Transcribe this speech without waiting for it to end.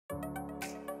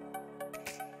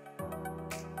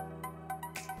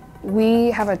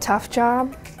We have a tough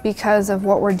job because of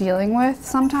what we're dealing with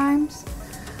sometimes,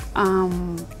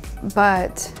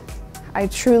 but I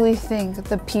truly think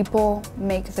the people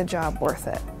make the job worth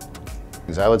it.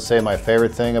 I would say my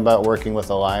favorite thing about working with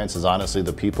Alliance is honestly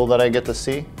the people that I get to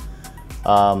see.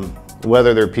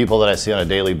 Whether they're people that I see on a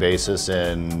daily basis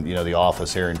in the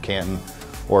office here in Canton,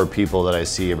 or people that I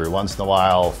see every once in a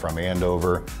while from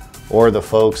Andover, or the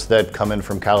folks that come in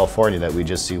from California that we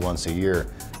just see once a year.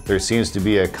 There seems to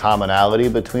be a commonality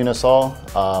between us all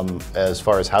as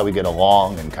far as how we get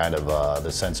along and kind of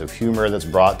the sense of humor that's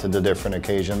brought to the different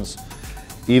occasions.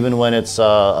 Even when it's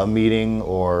a meeting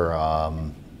or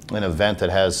an event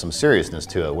that has some seriousness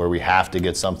to it, where we have to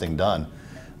get something done,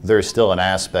 there's still an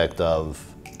aspect of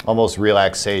almost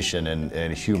relaxation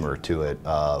and humor to it,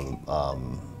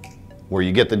 where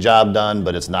you get the job done,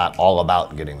 but it's not all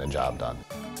about getting the job done.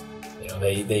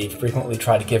 They frequently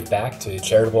try to give back to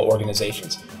charitable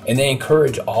organizations, and they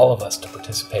encourage all of us to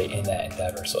participate in that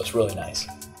endeavor, so it's really nice.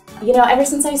 Ever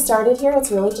since I started here,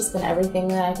 it's really just been everything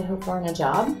that I could hope for in a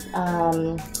job.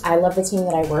 I love the team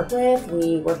that I work with.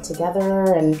 We work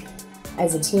together and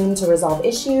as a team to resolve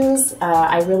issues.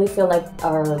 I really feel like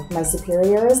my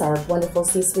superiors, our wonderful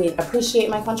C-suite, appreciate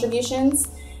my contributions.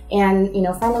 And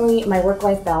finally, my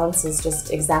work-life balance is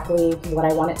just exactly what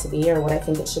I want it to be, or what I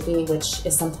think it should be, which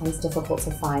is sometimes difficult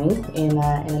to find in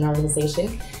an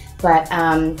organization. But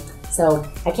so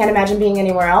I can't imagine being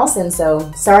anywhere else, and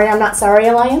so sorry I'm not sorry,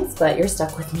 Alliance, but you're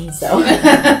stuck with me, so.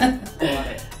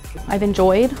 I've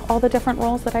enjoyed all the different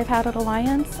roles that I've had at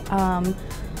Alliance,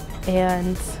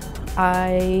 and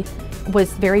I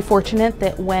was very fortunate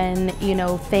that when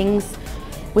things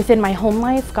within my home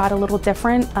life got a little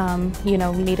different,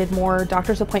 needed more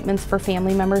doctor's appointments for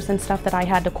family members and stuff that I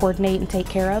had to coordinate and take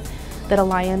care of, that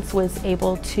Alliance was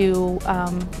able to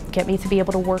get me to be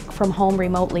able to work from home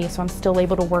remotely, so I'm still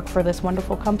able to work for this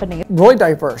wonderful company. Really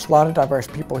diverse, a lot of diverse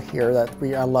people here that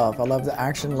I love. I love the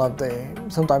action,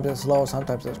 sometimes it's slow,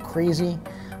 sometimes it's crazy,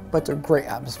 but it's a great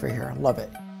atmosphere here, I love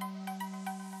it.